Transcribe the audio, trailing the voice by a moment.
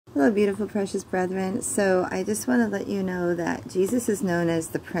Hello, beautiful, precious brethren. So I just want to let you know that Jesus is known as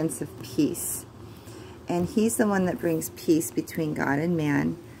the Prince of Peace. And he's the one that brings peace between God and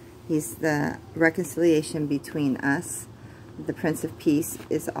man. He's the reconciliation between us. The Prince of Peace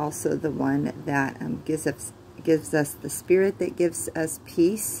is also the one that gives us the Spirit that gives us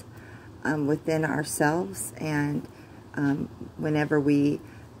peace within ourselves. And whenever we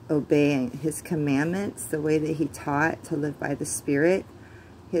obey His commandments, the way that He taught to live by the Spirit,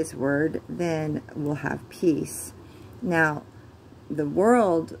 His Word, then we'll have peace. Now, the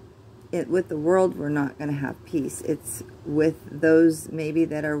world, with the world, we're not going to have peace. It's with those maybe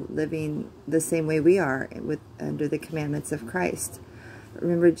that are living the same way we are, under the commandments of Christ.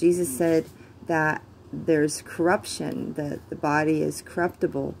 Remember, Jesus said that there's corruption, that the body is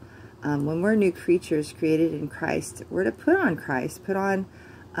corruptible. When we're new creatures created in Christ, we're to put on Christ, put on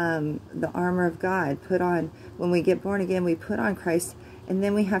the armor of God, put on, when we get born again, we put on Christ. And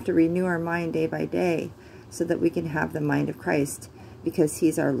then we have to renew our mind day by day so that we can have the mind of Christ, because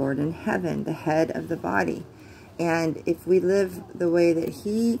He's our Lord in heaven, the head of the body. And if we live the way that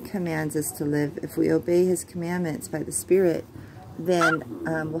He commands us to live, if we obey His commandments by the Spirit, then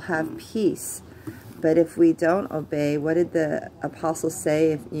we'll have peace. But if we don't obey, what did the apostles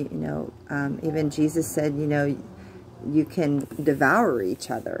say? If even Jesus said, you can devour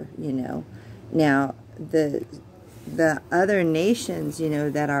each other, Now, the other nations,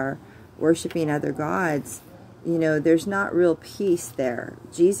 that are worshiping other gods, there's not real peace there.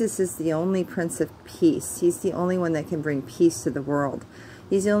 Jesus is the only Prince of Peace. He's the only one that can bring peace to the world.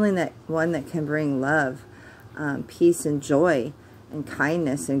 He's the only one that can bring love, peace and joy and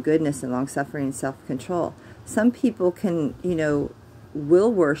kindness and goodness and long-suffering and self-control. Some people can,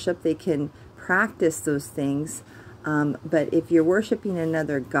 will worship. They can practice those things. But if you're worshiping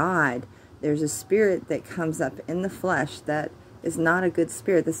another god, there's a spirit that comes up in the flesh that is not a good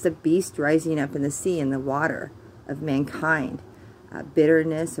spirit. That's the beast rising up in the sea, in the water of mankind.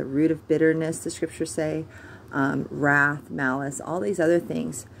 Bitterness, a root of bitterness, the scriptures say. Wrath, malice, all these other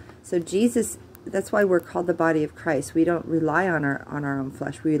things. So Jesus, that's why we're called the body of Christ. We don't rely on our own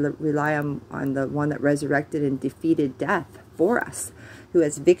flesh. We rely on the one that resurrected and defeated death for us, who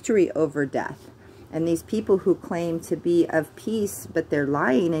has victory over death. And these people who claim to be of peace, but they're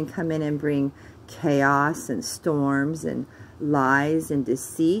lying and come in and bring chaos and storms and lies and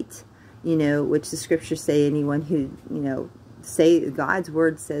deceit, which the scriptures say anyone who, say God's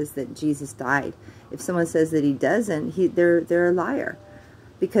word says that Jesus died. If someone says that He doesn't, they're a liar,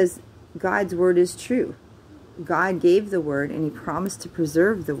 because God's word is true. God gave the word, and He promised to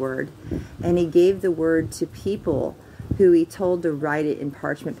preserve the word, and He gave the word to people who He told to write it in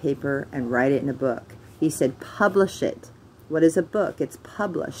parchment paper and write it in a book. He said, publish it. What is a book? It's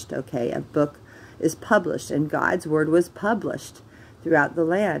published, okay? A book is published, and God's word was published throughout the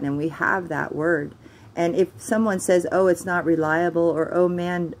land, and we have that word. And if someone says, oh, it's not reliable, or oh,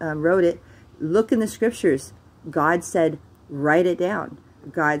 man wrote it, look in the scriptures. God said, write it down.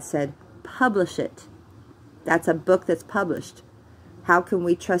 God said, publish it. That's a book that's published. How can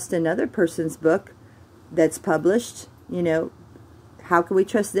we trust another person's book that's published? How can we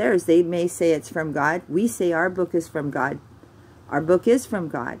trust theirs? They may say it's from God. We say our book is from God. Our book is from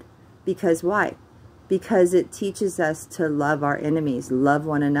God. Because why? Because it teaches us to love our enemies, love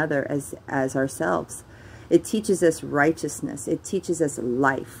one another as ourselves. It teaches us righteousness. It teaches us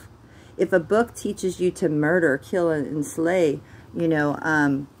life. If a book teaches you to murder, kill, and slay,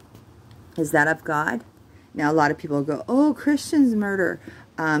 is that of God? Now, a lot of people go, oh, Christians murder.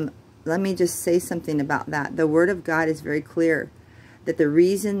 Let me just say something about that. The Word of God is very clear that the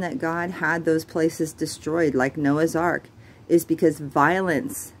reason that God had those places destroyed, like Noah's Ark, is because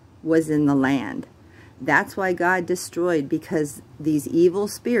violence was in the land. That's why God destroyed, because these evil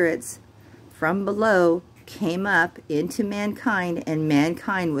spirits from below came up into mankind, and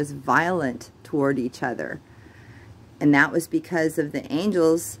mankind was violent toward each other. And that was because of the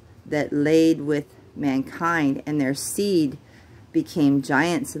angels that laid with mankind, and their seed became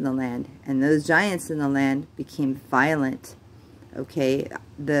giants in the land, and those giants in the land became violent, okay,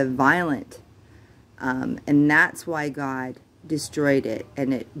 the violent, and that's why God destroyed it,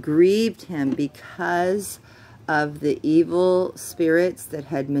 and it grieved Him because of the evil spirits that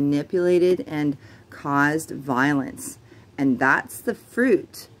had manipulated and caused violence. And that's the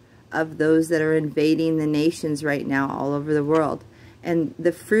fruit of those that are invading the nations right now all over the world, and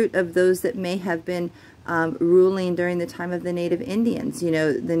the fruit of those that may have been ruling during the time of the Native Indians.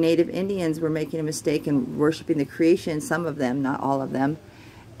 The Native Indians were making a mistake in worshiping the creation, some of them, not all of them,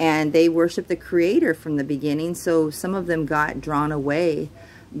 and they worshiped the Creator from the beginning, so some of them got drawn away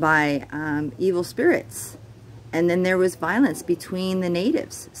by evil spirits. And then there was violence between the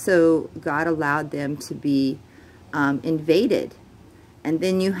natives. So God allowed them to be invaded. And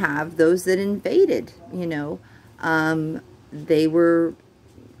then you have those that invaded, you know. They were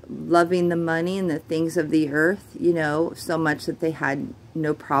loving the money and the things of the earth, you know, so much that they had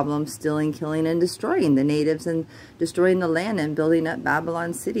no problem stealing, killing, and destroying the natives and destroying the land and building up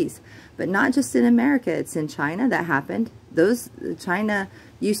Babylon cities. But not just in America. It's in China that happened. China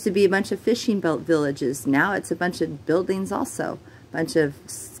used to be a bunch of fishing belt villages. Now it's a bunch of buildings also. A bunch of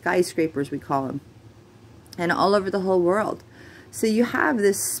skyscrapers, we call them. And all over the whole world. So you have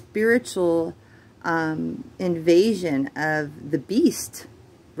this spiritual invasion of the beast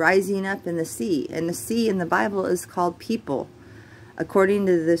rising up in the sea. And the sea in the Bible is called people. According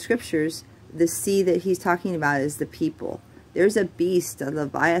to the scriptures, the sea that he's talking about is the people. There's a beast, a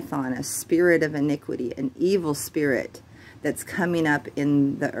Leviathan, a spirit of iniquity, an evil spirit that's coming up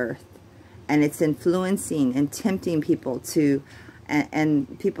in the earth. And it's influencing and tempting people to,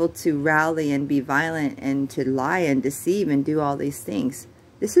 and people to rally and be violent and to lie and deceive and do all these things.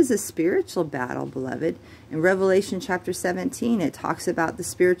 This is a spiritual battle, beloved. In Revelation chapter 17, it talks about the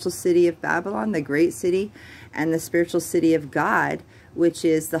spiritual city of Babylon, the great city, and the spiritual city of God, which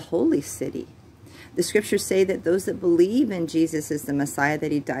is the holy city. The scriptures say that those that believe in Jesus as the Messiah,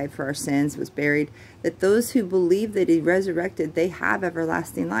 that he died for our sins, was buried, that those who believe that he resurrected, they have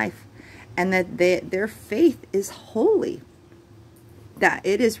everlasting life, and that their faith is holy. That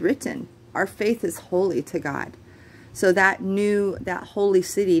it is written, our faith is holy to God. So that holy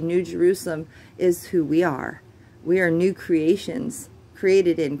city, New Jerusalem, is who we are. We are new creations,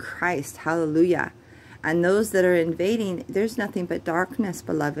 created in Christ. Hallelujah. And those that are invading, there's nothing but darkness,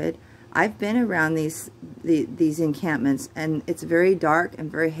 beloved. I've been around these encampments, and it's very dark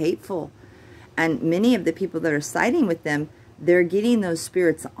and very hateful. And many of the people that are siding with them, they're getting those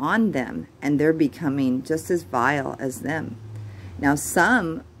spirits on them, and they're becoming just as vile as them. Now,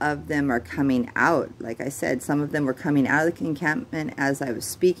 some of them are coming out. Like I said, some of them were coming out of the encampment as I was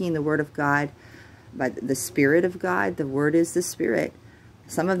speaking the word of God, by the Spirit of God. The word is the Spirit.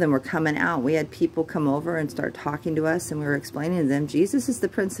 Some of them were coming out. We had people come over and start talking to us, and we were explaining to them, Jesus is the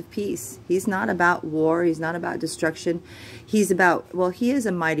Prince of Peace. He's not about war. He's not about destruction. He's about, well, he is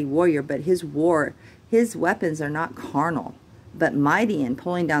a mighty warrior, but his weapons are not carnal, but mighty in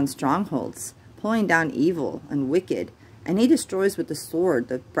pulling down strongholds, pulling down evil and wicked. And he destroys with the sword,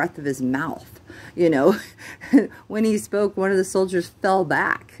 the breath of his mouth. You know, when he spoke, one of the soldiers fell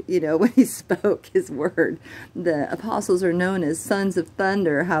back, you know, when he spoke his word. The apostles are known as sons of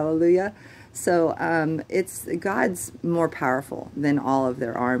thunder. Hallelujah. So it's God's more powerful than all of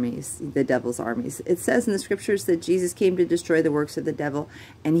their armies, the devil's armies. It says in the scriptures that Jesus came to destroy the works of the devil,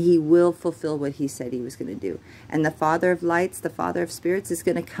 and he will fulfill what he said he was going to do. And the Father of lights, the Father of spirits, is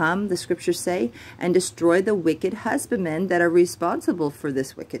going to come, the scriptures say, and destroy the wicked husbandmen that are responsible for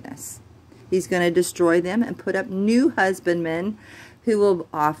this wickedness. He's going to destroy them and put up new husbandmen who will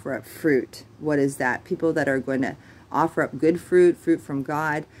offer up fruit. What is that? People that are going to offer up good fruit, fruit from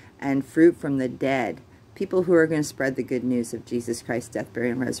God, and fruit from the dead. People who are going to spread the good news of Jesus Christ's death,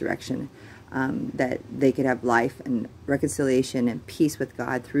 burial, and resurrection, that they could have life and reconciliation and peace with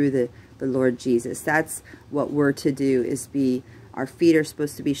God through the Lord Jesus. That's what we're to do, is be, our feet are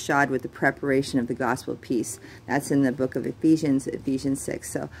supposed to be shod with the preparation of the gospel of peace. That's in the book of Ephesians, Ephesians 6.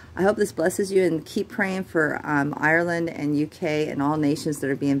 So I hope this blesses you, and keep praying for Ireland and UK and all nations that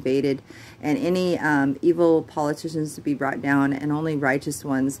are being invaded, and any evil politicians to be brought down, and only righteous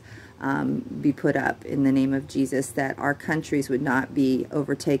ones be put up in the name of Jesus, that our countries would not be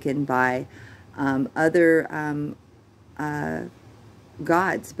overtaken by other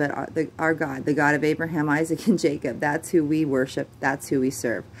gods, but our God, the God of Abraham, Isaac, and Jacob. That's who we worship. That's who we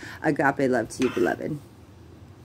serve. Agape love to you, beloved.